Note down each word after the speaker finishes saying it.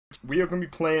we are going to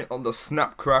be playing on the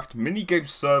Snapcraft minigame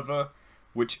server,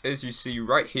 which, as you see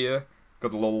right here,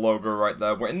 got the little logo right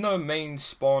there. We're in the main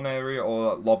spawn area,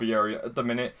 or lobby area at the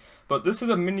minute, but this is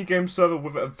a minigame server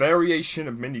with a variation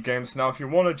of minigames. Now, if you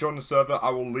want to join the server, I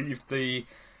will leave the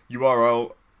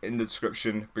URL in the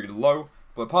description below.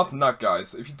 But apart from that,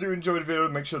 guys, if you do enjoy the video,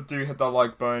 make sure to hit that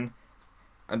like button,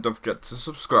 and don't forget to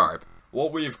subscribe.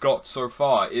 What we've got so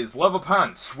far is leather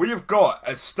pants. We have got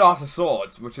a starter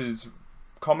sword, which is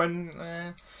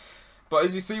common, but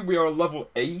as you see, we are level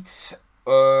 8,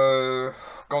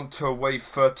 gone to wave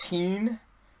 13,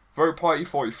 vote party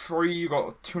 43, you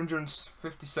got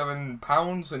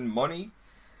 £257 in money,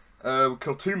 we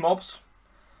killed 2 mobs,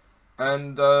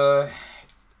 and,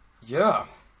 yeah,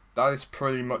 that is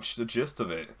pretty much the gist of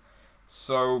it.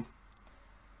 So,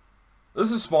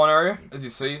 this is spawn area, as you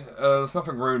see. There's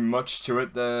nothing really much to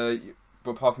it there,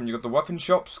 but apart from you got the weapon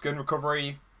shop, skin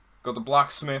recovery, got the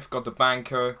blacksmith, got the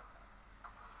banker.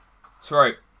 So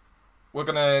right, we're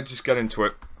gonna just get into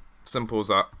it. Simple as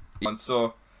that. And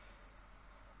so,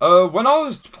 when I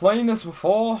was playing this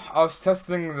before, I was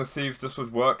testing to see if this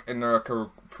would work in like a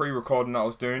pre-recording that I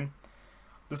was doing.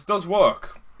 This does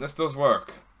work. This does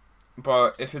work.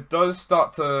 But if it does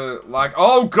start to lag,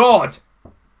 oh god!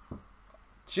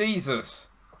 Jesus.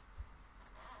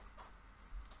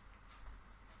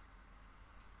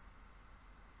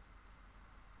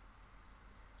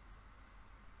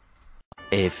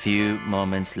 A few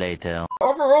moments later.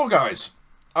 Overall, guys,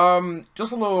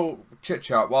 just a little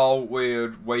chit-chat while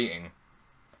we're waiting.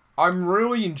 I'm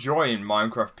really enjoying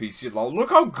Minecraft PC. Look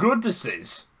how good this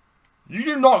is. You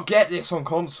do not get this on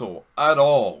console at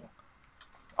all.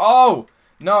 Oh!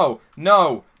 No,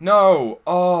 no, no.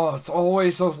 Oh, it's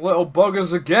always those little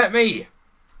buggers that get me.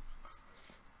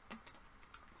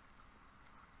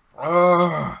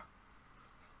 Ugh.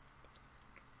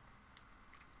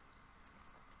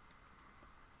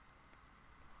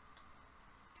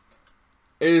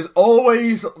 It is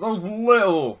always those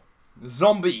little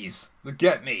zombies that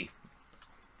get me.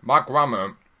 My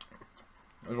grandma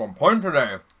is on point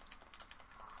today.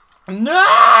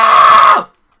 No!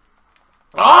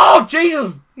 Oh,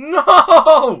 Jesus!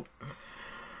 No!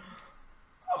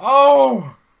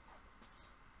 Oh!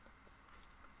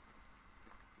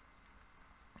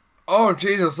 Oh,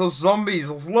 Jesus, those zombies,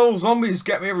 those little zombies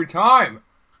get me every time.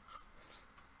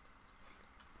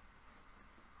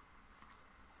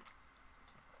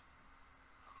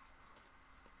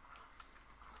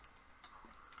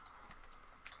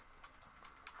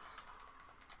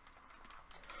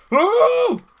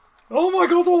 Oh! Oh my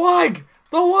god, the lag!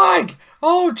 The lag!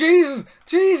 Oh, Jesus!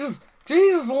 Jesus!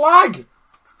 Jesus, lag!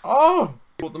 Oh!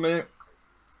 Wait a minute.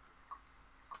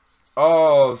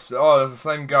 Oh, that's the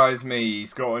same guy as me.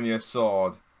 He's got on your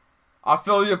sword. I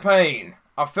feel your pain.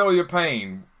 I feel your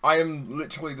pain. I am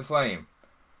literally the same.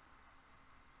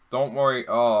 Don't worry.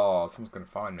 Oh, someone's gonna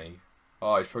find me.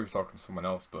 Oh, he's probably talking to someone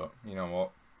else, but you know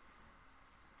what?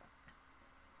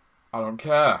 I don't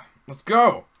care. Let's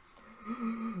go!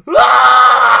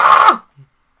 Ah!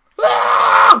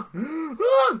 Ah!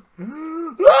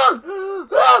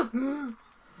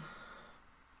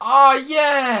 Oh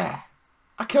yeah!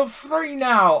 I killed 3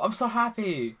 now! I'm so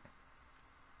happy!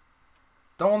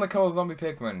 Don't want to kill a zombie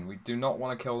pigman. We do not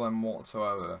want to kill them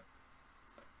whatsoever.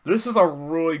 This is a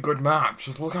really good map.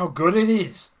 Just look how good it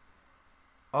is.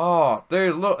 Oh,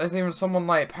 dude, look, there's even someone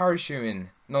like parachuting.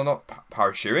 No, not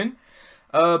parachuting.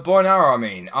 Bow and arrow, I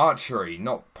mean. Archery,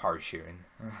 not parachuting.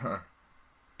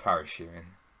 Parachuting.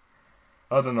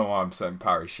 I don't know why I'm saying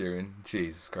parachuting.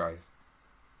 Jesus Christ.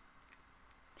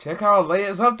 Check out the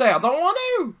latest update. I don't want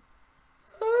to!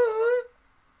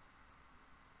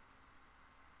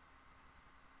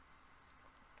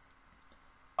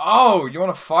 Oh, you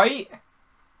want to fight?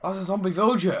 That's a zombie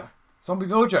villager. Zombie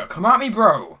villager. Come at me,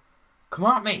 bro. Come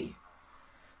at me.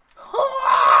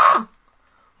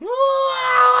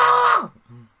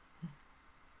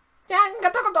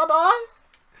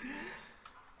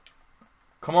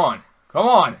 Come on. Come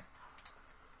on.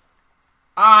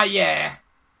 Ah, yeah.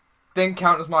 Didn't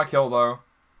count as my kill, though.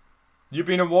 You've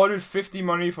been awarded 50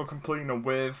 money for completing a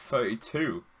wave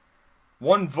 32.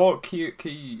 1 vote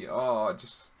key. Oh,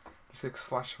 just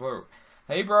 / vote.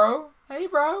 Hey, bro. Hey,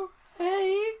 bro.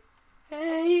 Hey.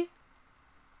 Hey.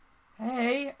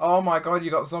 Hey. Oh, my God.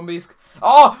 You got zombies.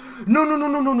 Oh, no, no, no,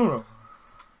 no, no, no.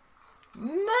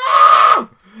 No!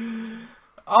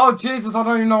 Oh, Jesus. I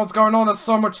don't even know what's going on. There's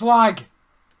so much lag.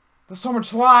 There's so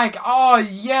much lag. Oh,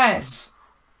 yes.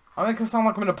 I make it sound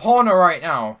like I'm in a porno right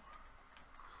now.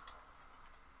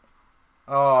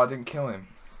 Oh, I didn't kill him.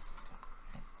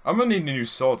 I'm gonna need a new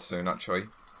sword soon, actually.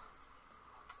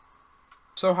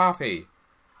 So happy.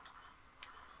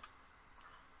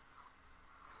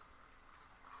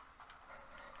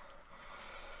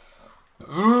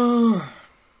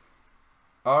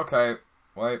 Okay,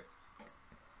 wait.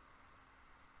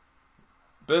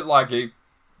 Bit laggy.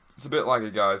 It's a bit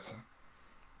laggy, guys.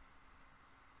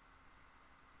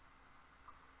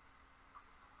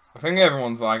 I think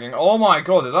everyone's lagging. Oh my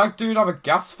god, did that dude have a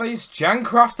gas face?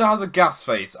 Jancrafter has a gas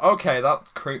face. Okay,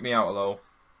 that creeped me out a little.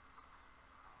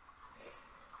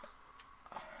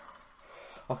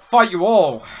 I'll fight you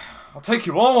all. I'll take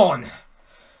you all on.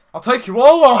 I'll take you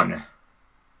all on.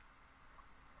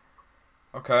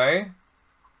 Okay.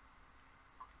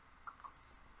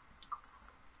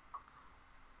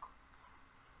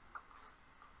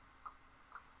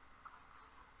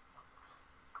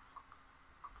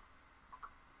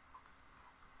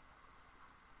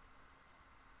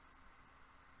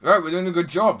 Right, we're doing a good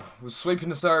job. We're sweeping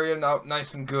this area out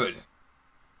nice and good.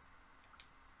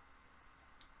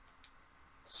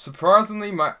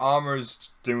 Surprisingly, my armor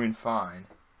is doing fine.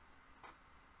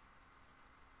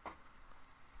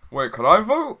 Wait, could I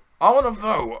vote? I want to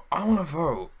vote. I want to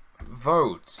vote.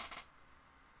 Vote.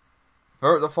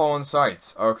 Vote the following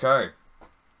sites. Okay.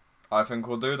 I think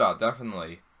we'll do that,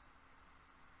 definitely.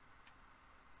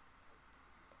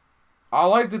 I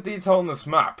like the detail on this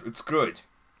map. It's good.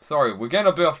 Sorry, we're getting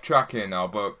a bit off track here now,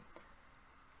 but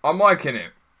I'm liking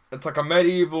it. It's like a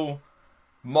medieval,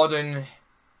 modern,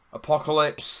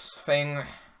 apocalypse thing.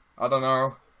 I don't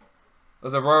know.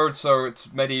 There's a road, so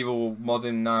it's medieval,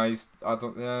 modernized.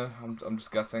 I'm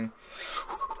just guessing.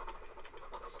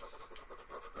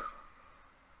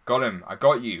 Got him. I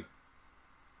got you.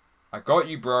 I got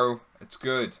you, bro. It's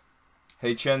good.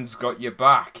 Hey, Chen's got your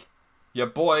back. Your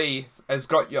boy has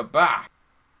got your back.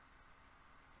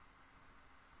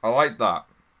 I like that.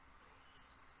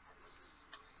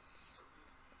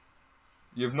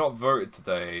 You've not voted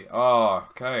today. Oh,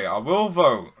 okay. I will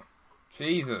vote.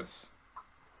 Jesus.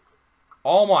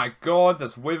 Oh my god,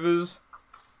 there's withers.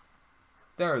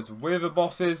 There's wither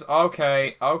bosses.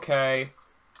 Okay, okay.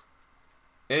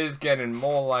 It is getting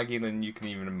more laggy than you can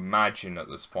even imagine at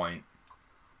this point.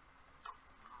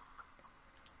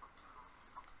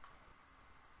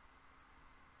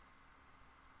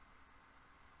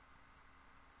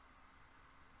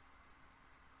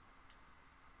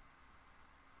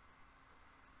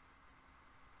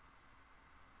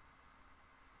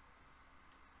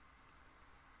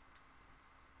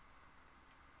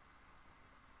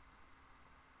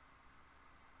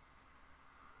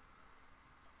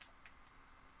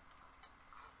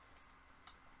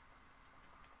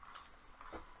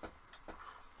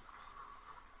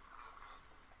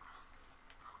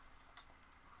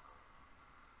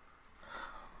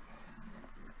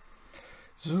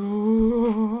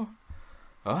 So,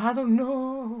 I don't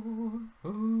know.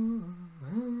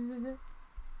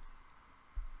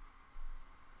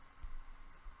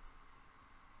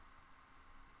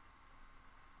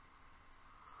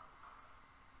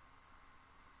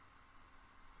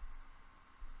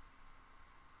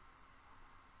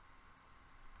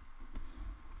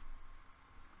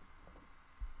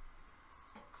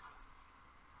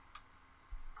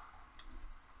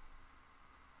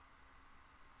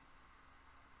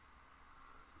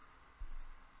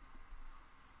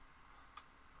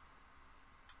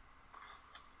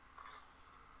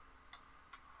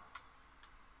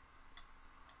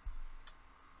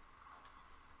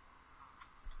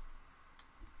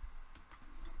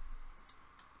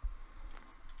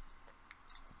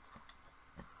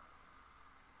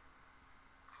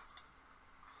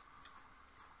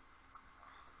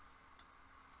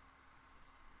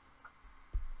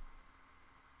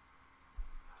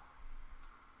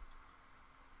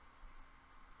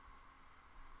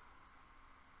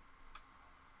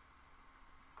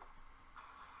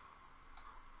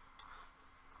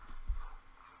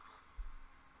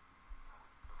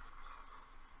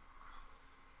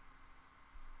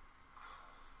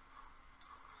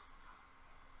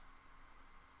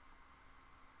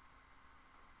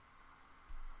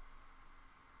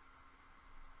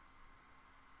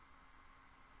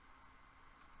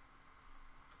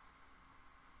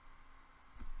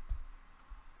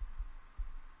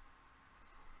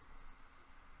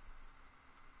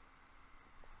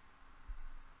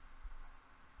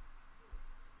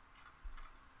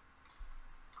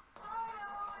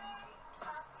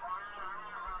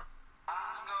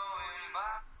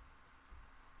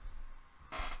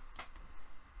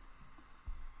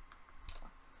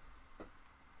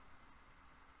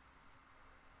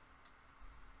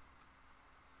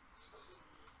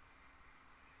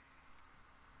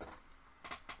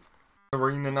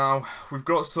 Arena now. We've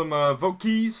got some vote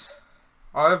keys.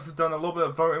 I've done a little bit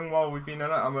of voting while we've been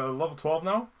in it. I'm at level 12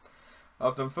 now.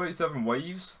 I've done 37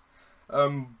 waves.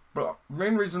 But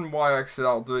main reason why I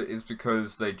accidentally do it is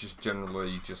because they just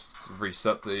generally just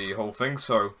reset the whole thing.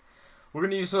 So we're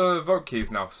gonna use vote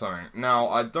keys now for something. Now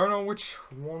I don't know which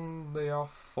one they are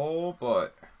for,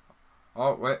 but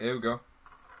oh wait, here we go.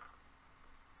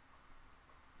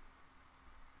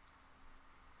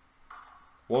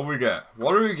 What do we get?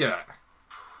 What do we get?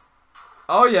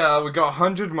 Oh yeah, we got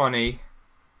 100 money.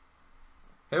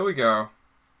 Here we go.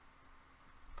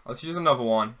 Let's use another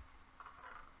one.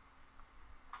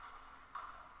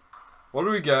 What do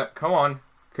we get? Come on.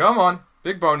 Come on.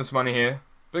 Big bonus money here.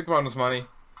 Big bonus money.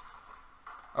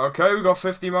 Okay, we got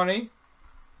 50 money.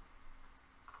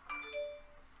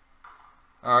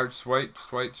 Alright, just wait,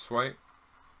 just wait, just wait.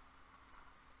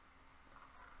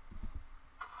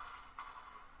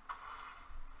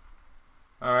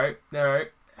 Alright,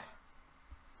 alright.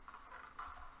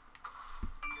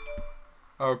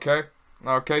 Okay,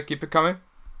 okay, keep it coming.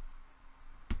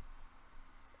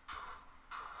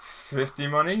 50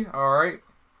 money, alright.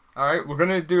 Alright, we're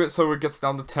gonna do it so it gets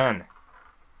down to 10.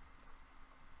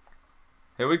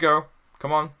 Here we go.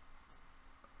 Come on.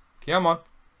 Come on.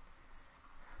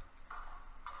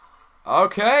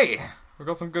 Okay, we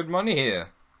got some good money here.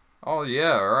 Oh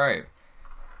yeah, alright.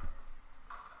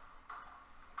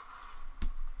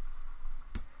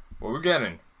 What are we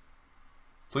getting?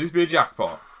 Please be a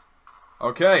jackpot.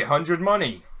 Okay, 100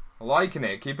 money. Liking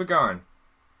it. Keep it going.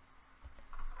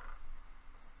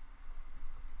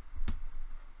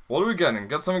 What are we getting?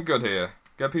 Get something good here.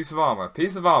 Get a piece of armor.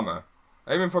 Piece of armor.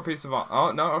 Aiming for a piece of armor.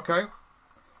 Oh, no, okay.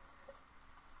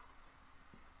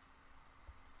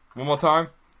 One more time.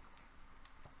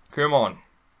 Come on.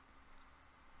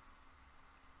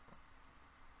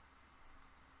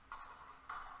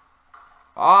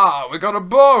 Ah, we got a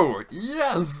bow!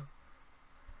 Yes!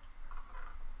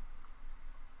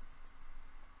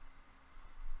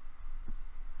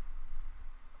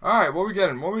 Alright, what are we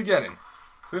getting? What are we getting?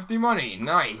 50 money.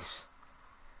 Nice.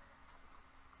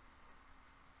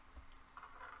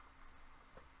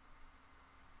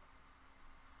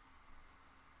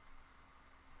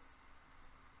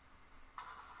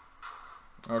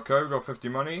 Okay, we got 50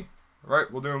 money.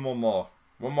 Right, we'll do one more.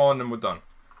 One more and then we're done.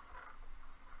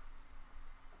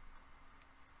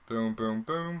 Boom, boom,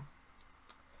 boom.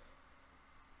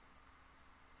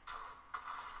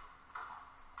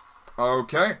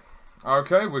 Okay.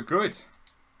 Okay, we're good.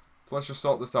 So let's just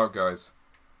sort this out, guys.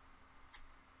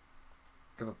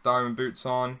 Get the diamond boots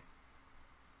on.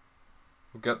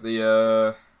 We'll get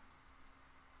the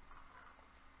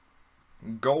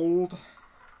gold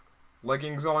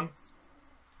leggings on.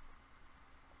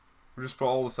 We'll just put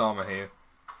all this armor here.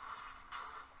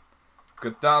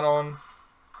 Get that on.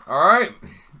 Alright.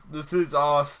 This is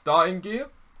our starting gear.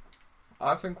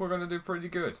 I think we're going to do pretty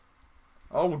good.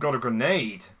 Oh, we've got a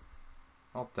grenade.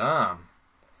 Oh, damn.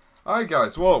 Alright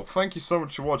guys, well, thank you so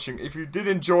much for watching. If you did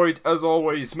enjoy it, as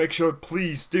always, make sure,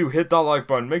 please do hit that like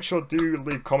button. Make sure do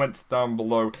leave comments down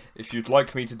below if you'd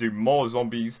like me to do more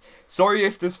zombies. Sorry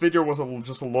if this video was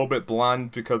just a little bit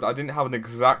bland, because I didn't have an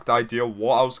exact idea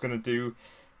what I was going to do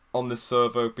on this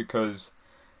server, because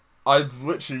I've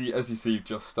literally, as you see,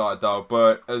 just started out.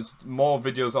 But as more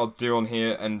videos I'll do on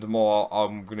here and more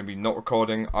I'm going to be not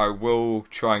recording, I will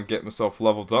try and get myself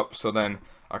leveled up, so then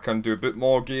I can do a bit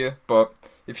more gear. But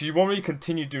if you want me to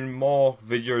continue doing more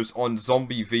videos on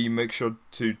Zombiev, make sure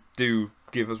to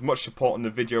give as much support on the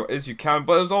video as you can.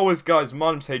 But as always guys,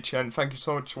 my name's HN, thank you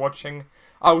so much for watching.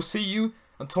 I will see you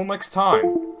until next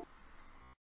time.